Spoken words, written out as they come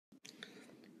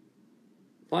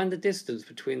Find the distance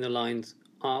between the lines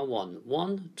R1,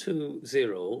 1, 2,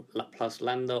 0, plus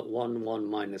lambda 1, 1,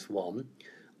 minus 1,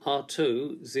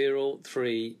 R2, 0,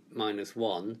 3, minus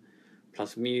 1,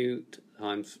 plus mu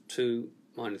times 2,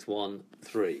 minus 1,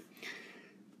 3.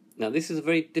 Now this is a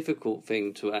very difficult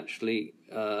thing to actually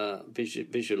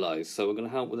visualize, so we're going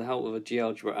to help with the help of a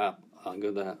GeoGebra app. I'm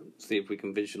going to see if we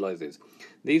can visualize this.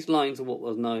 These lines are what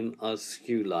was known as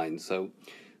skew lines, so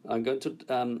I'm going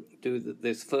to do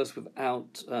this first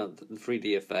without the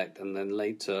 3D effect, and then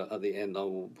later at the end I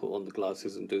will put on the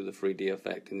glasses and do the 3D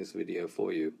effect in this video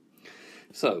for you.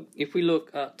 So if we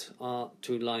look at our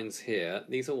two lines here,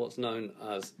 these are what's known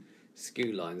as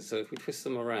skew lines. So if we twist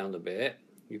them around a bit,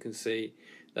 you can see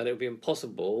that it would be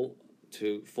impossible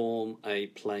to form a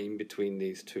plane between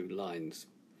these two lines.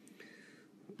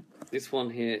 This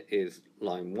one here is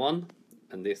line 1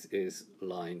 and this is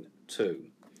line 2.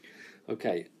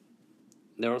 Okay,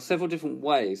 there are several different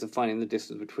ways of finding the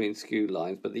distance between skew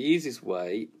lines, but the easiest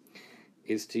way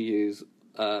is to use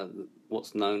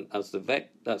what's known as the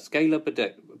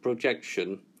scalar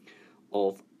projection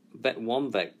of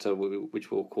one vector,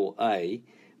 which we'll call A,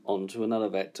 onto another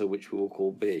vector which we will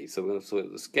call B. So we're going to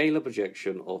sort the scalar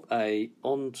projection of A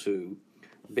onto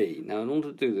B. Now in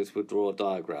order to do this, we'll draw a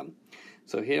diagram.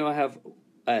 So here I have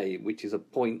A, which is a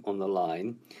point on the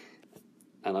line,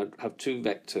 and I have two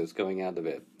vectors going out of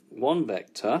it. One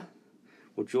vector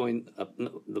will join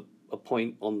a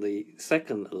point on the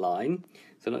second line.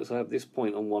 So notice I have this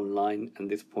point on one line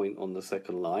and this point on the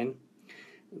second line.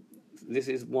 This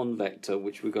is one vector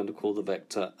which we're going to call the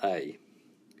vector A.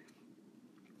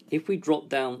 If we drop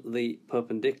down the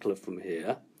perpendicular from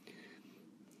here,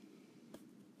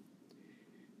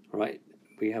 right,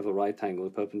 we have a right angle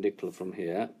perpendicular from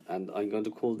here, and I'm going to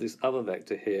call this other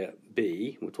vector here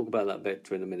B. We'll talk about that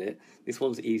vector in a minute. This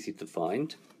one's easy to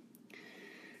find,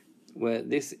 where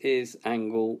this is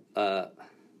angle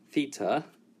theta,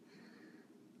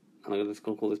 and I'm just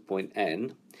going to call this point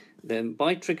N. Then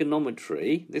by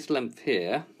trigonometry, this length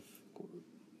here,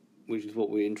 which is what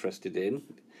we're interested in,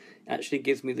 actually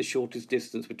gives me the shortest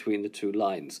distance between the two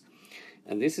lines,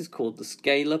 and this is called the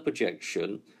scalar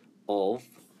projection of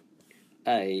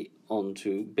A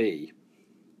onto B.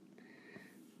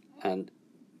 And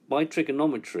by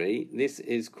trigonometry, this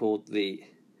is called the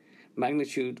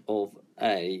magnitude of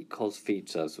A cos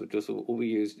theta. So just all we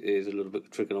used is a little bit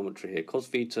of trigonometry here. Cos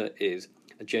theta is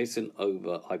adjacent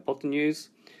over hypotenuse.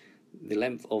 The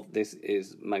length of this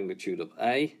is magnitude of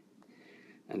A,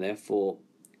 and therefore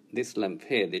this length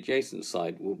here, the adjacent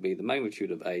side, will be the magnitude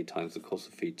of A times the cos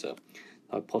of theta,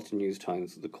 hypotenuse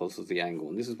times the cos of the angle.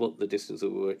 And this is what the distance that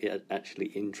we're actually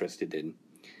interested in.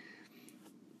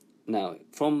 Now,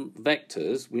 from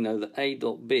vectors, we know that A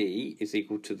dot B is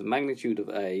equal to the magnitude of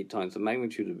A times the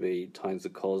magnitude of B times the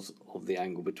cos of the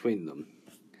angle between them.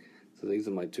 So these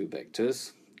are my two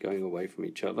vectors going away from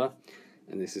each other,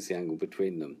 and this is the angle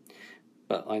between them.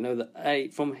 But I know that A,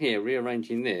 from here,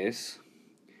 rearranging this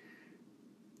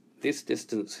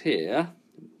distance here,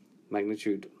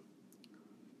 magnitude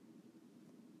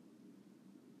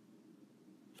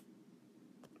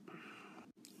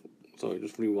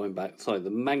just rewind back. Sorry, the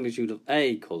magnitude of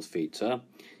A cos theta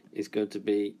is going to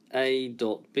be A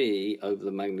dot B over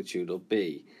the magnitude of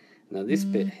B. Now this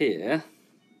bit here,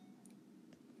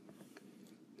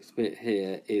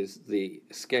 is the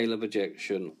scalar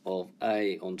projection of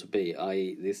A onto B,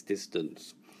 i.e. this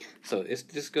distance. So let's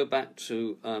just go back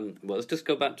to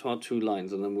our two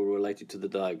lines, and then we'll relate it to the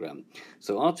diagram.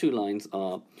 So our two lines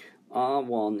are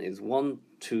R1 is 1,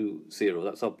 2, 0.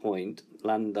 That's our point.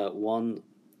 Lambda 1,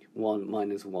 1,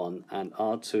 minus 1, and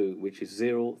R2, which is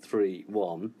 0, 3,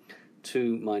 1,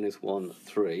 2, minus 1,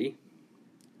 3.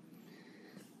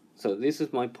 So this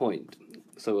is my point.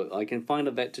 So I can find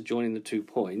a vector joining the 2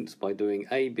 points by doing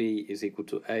AB is equal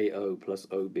to AO plus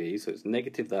OB. So it's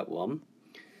negative that one,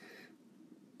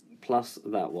 plus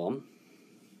that one,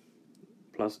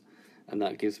 plus, and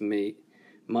that gives me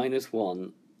minus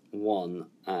 1, 1,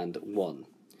 and 1.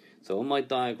 So on my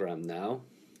diagram now,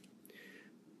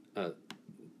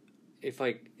 if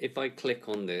I click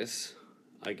on this,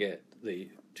 I get the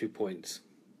 2 points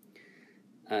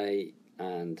A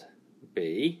and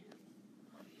B.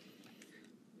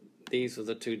 These are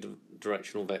the two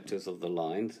directional vectors of the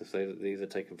line, so say that these are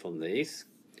taken from these.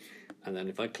 And then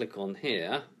if I click on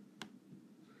here,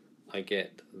 I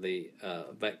get the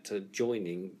vector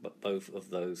joining both of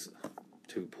those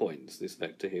 2 points. This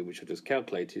vector here, which I just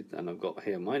calculated, and I've got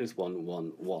here minus 1,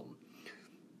 1, 1.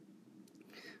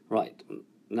 Right,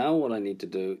 now what I need to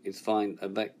do is find a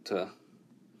vector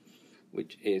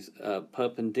which is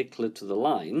perpendicular to the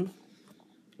line.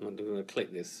 I'm going to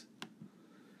click this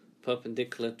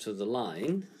perpendicular to the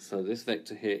line. So this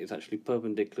vector here is actually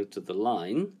perpendicular to the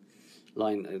line.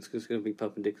 It's just going to be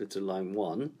perpendicular to line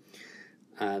 1,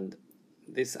 and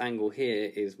this angle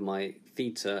here is my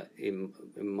theta in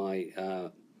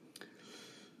my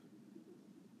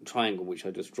triangle, which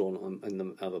I just drawn in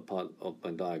the other part of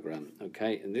my diagram.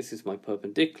 Okay, and this is my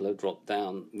perpendicular drop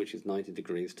down, which is 90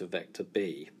 degrees to vector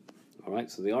B.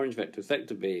 Alright, so the orange vector is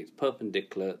vector B. It's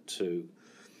perpendicular to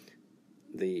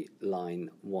the line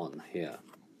 1 here.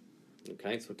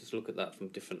 Okay, so just look at that from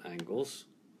different angles,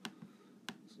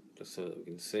 just so that we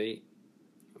can see.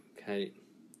 Okay,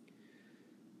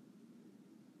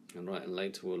 and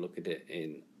later we'll look at it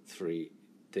in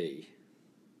 3D.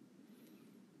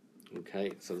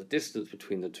 Okay, so the distance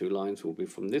between the two lines will be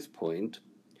from this point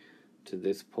to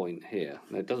this point here.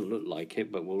 Now it doesn't look like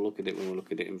it, but we'll look at it when we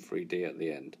look at it in 3D at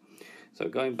the end. So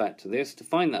going back to this, to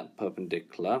find that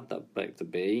perpendicular, that vector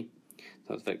B,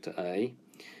 so that's vector A,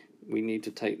 we need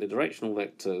to take the directional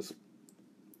vectors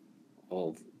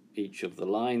of each of the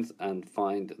lines and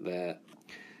find their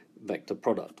vector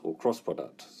product or cross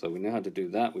product. So we know how to do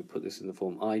that. We put this in the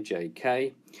form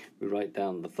ijk. We write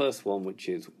down the first one, which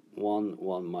is 1,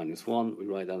 1, minus 1. We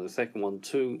write down the second one,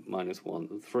 2, minus 1,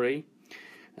 and 3.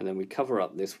 And then we cover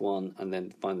up this one and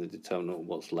then find the determinant of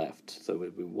what's left. So it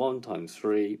would be 1 times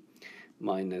 3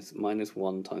 minus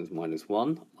 1 times minus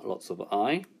 1, lots of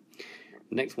I.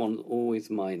 Next one, always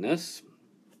minus.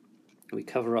 We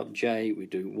cover up j, we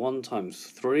do 1 times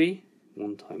 3,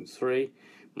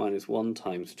 minus 1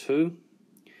 times 2.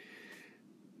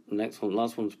 The next one,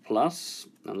 last one's plus,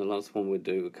 and the last one we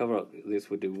cover up this,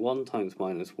 we do 1 times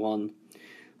minus 1,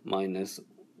 minus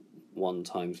 1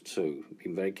 times 2.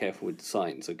 Be very careful with the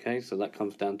signs, okay? So that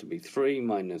comes down to be 3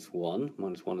 minus 1,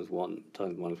 minus 1 is 1,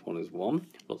 times minus 1 is 1,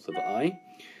 lots of I,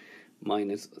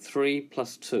 minus 3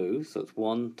 plus 2, so it's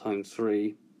 1 times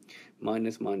 3,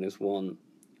 minus 1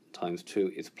 times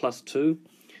 2 is plus 2,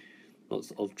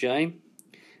 lots of j,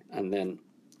 and then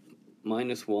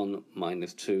minus 1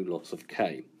 minus 2, lots of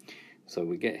k. So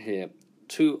we get here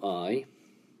 2i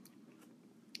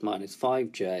minus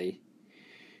 5j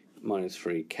minus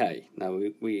 3k. Now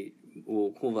we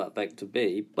will call that vector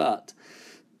B, but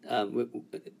for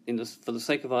the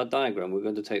sake of our diagram, we're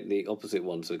going to take the opposite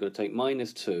one. So we're going to take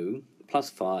minus 2 plus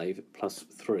 5 plus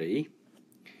 3.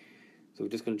 So we're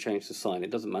just going to change the sign. It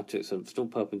doesn't matter, it's still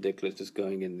perpendicular, it's just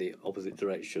going in the opposite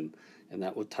direction, and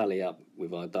that will tally up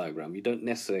with our diagram. You don't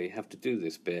necessarily have to do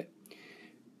this bit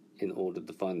in order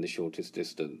to find the shortest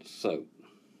distance. So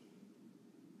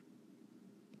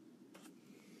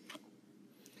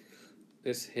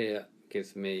this here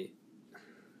gives me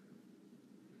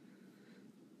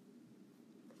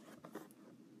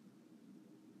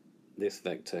this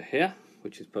vector here,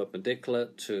 which is perpendicular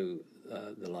to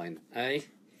the line A.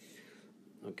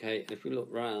 Okay, and if we look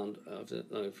round, I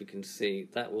don't know if you can see,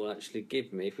 that will actually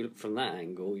give me, if we look from that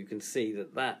angle, you can see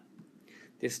that that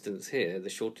distance here, the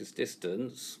shortest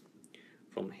distance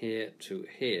from here to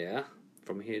here,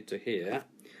 so from here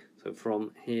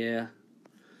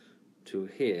to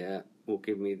here will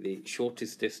give me the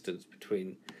shortest distance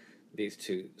between these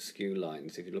two skew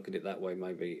lines. If you look at it that way,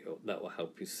 maybe that will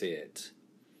help you see it.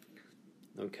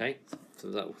 Okay, so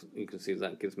that you can see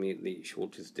that gives me the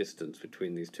shortest distance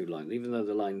between these two lines. Even though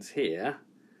the line's here,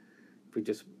 if we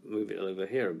just move it over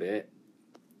here a bit,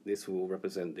 this will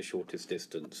represent the shortest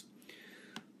distance.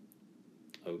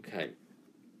 Okay,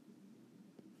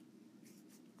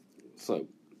 so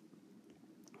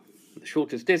the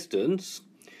shortest distance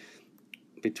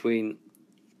between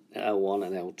L1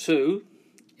 and L2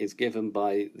 is given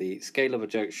by the scalar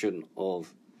projection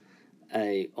of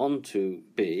A onto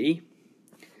B,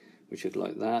 which is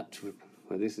like that,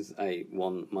 where this is A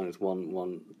 1 minus 1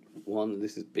 1 1,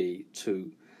 this is B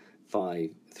 2 5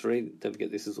 3. Don't forget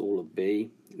this is all of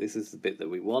B. This is the bit that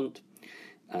we want,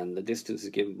 and the distance is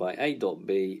given by A dot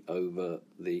B over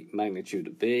the magnitude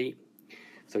of B.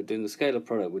 So doing the scalar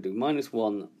product, we do minus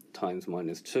 1 times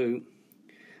minus 2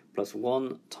 plus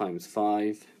 1 times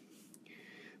 5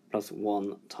 plus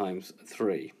 1 times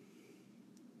 3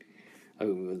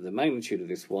 over the magnitude of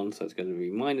this one, so it's going to be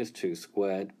minus 2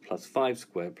 squared plus 5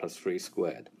 squared plus 3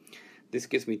 squared. This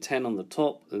gives me 10 on the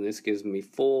top, and this gives me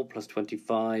 4 plus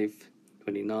 25,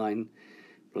 29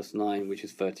 plus 9, which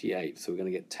is 38. So we're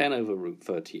going to get 10 over root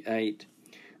 38,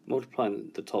 multiplying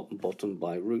the top and bottom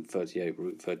by root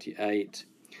 38.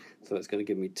 So that's going to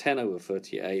give me 10 over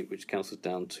 38, which cancels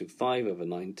down to 5 over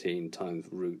 19 times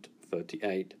root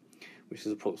 38, which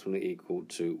is approximately equal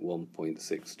to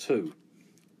 1.62.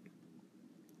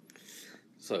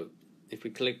 So if we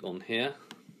click on here,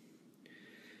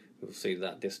 You'll see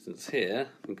that distance here.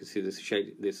 You can see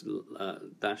this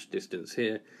dashed distance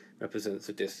here represents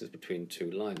the distance between two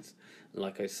lines. And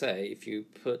like I say, if you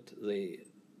put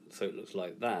so it looks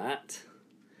like that,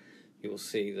 you'll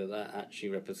see that that actually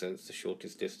represents the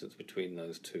shortest distance between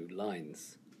those two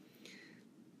lines.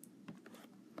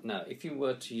 Now, if you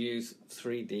were to use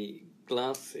 3D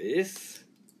glasses,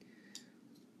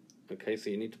 okay, so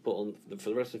you need to put on, for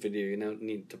the rest of the video, you now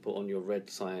need to put on your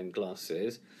red-cyan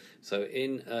glasses. So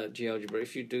in GeoGebra,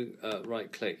 if you do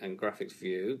right-click and graphics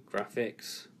view,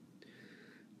 graphics,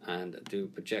 and do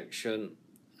projection,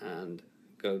 and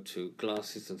go to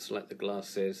glasses and select the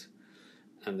glasses,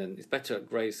 and then it's better at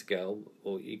grayscale,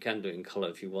 or you can do it in colour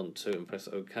if you want to, and press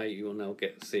OK. You will now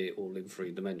see it all in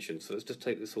 3 dimensions. So let's just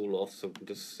take this all off so we can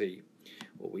just see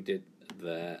what we did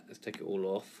there. Let's take it all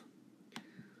off.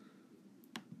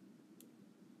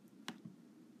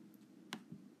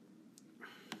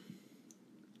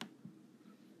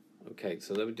 Okay,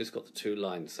 so then we just got the two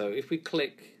lines. So if we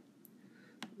click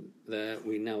there,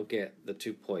 we now get the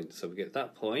 2 points. So we get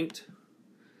that point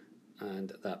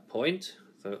and that point.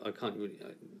 So I can't really,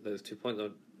 those 2 points,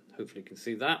 hopefully you can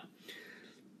see that.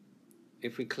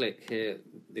 If we click here,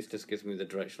 this just gives me the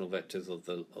directional vectors of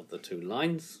the two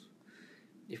lines.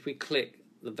 If we click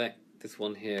this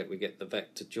one here, we get the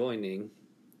vector joining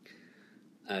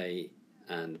A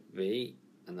and B,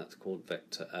 and that's called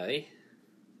vector A.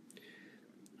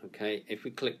 Okay, if we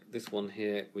click this one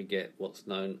here, we get what's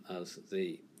known as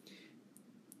the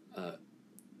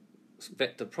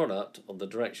vector product of the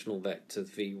directional vectors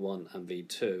v1 and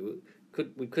v2.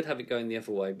 We could have it going the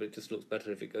other way, but it just looks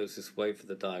better if it goes this way for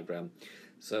the diagram.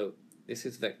 So this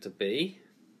is vector B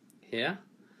here.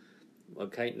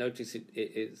 Okay, notice it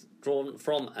is drawn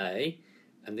from A,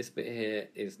 and this bit here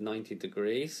is 90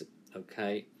 degrees.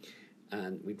 Okay,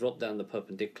 and we drop down the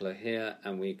perpendicular here,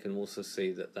 and we can also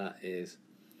see that that is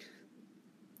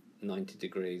 90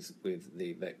 degrees with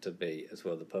the vector B as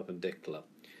well, the perpendicular.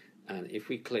 And if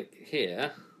we click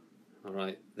here, all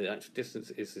right, the actual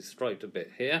distance is this striped a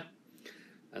bit here,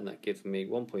 and that gives me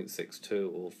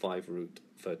 1.62 or 5 root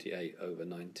 38 over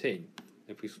 19.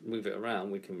 If we move it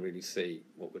around, we can really see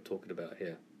what we're talking about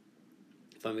here.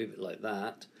 If I move it like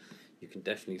that, you can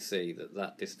definitely see that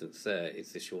that distance there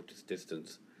is the shortest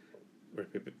distance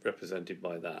represented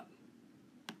by that.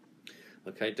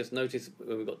 Okay, just notice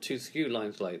when we've got two skew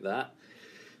lines like that,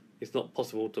 it's not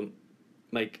possible to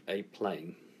make a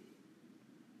plane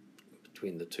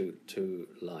between the two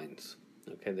lines.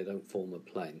 Okay, they don't form a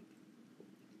plane.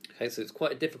 Okay, so it's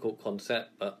quite a difficult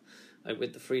concept, but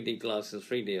with the 3D glasses,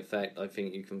 3D effect, I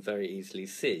think you can very easily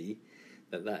see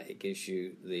that it gives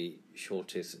you the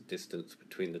shortest distance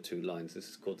between the two lines. This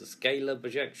is called the scalar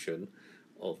projection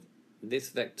of this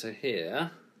vector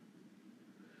here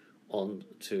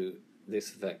onto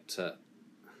this vector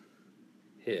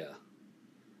here.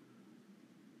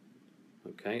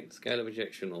 Okay, the scalar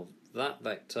projection of that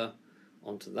vector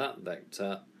onto that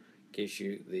vector gives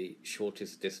you the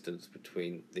shortest distance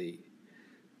between the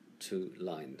two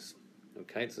lines.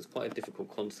 Okay, so it's quite a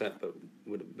difficult concept, but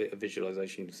with a bit of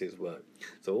visualization you can see its work.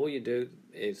 So all you do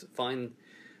is find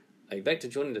a vector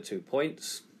joining the 2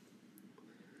 points,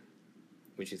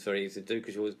 which is very easy to do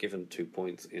because you're always given 2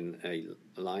 points in a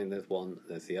line. There's one,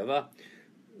 there's the other.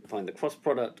 Find the cross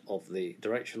product of the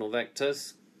directional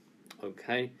vectors,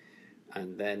 okay,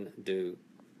 and then do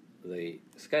the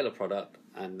scalar product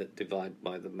and divide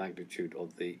by the magnitude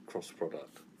of the cross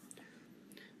product.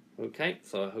 Okay,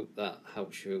 so I hope that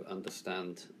helps you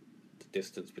understand the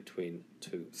distance between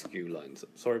two skew lines.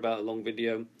 Sorry about a long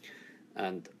video,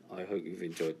 and I hope you've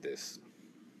enjoyed this.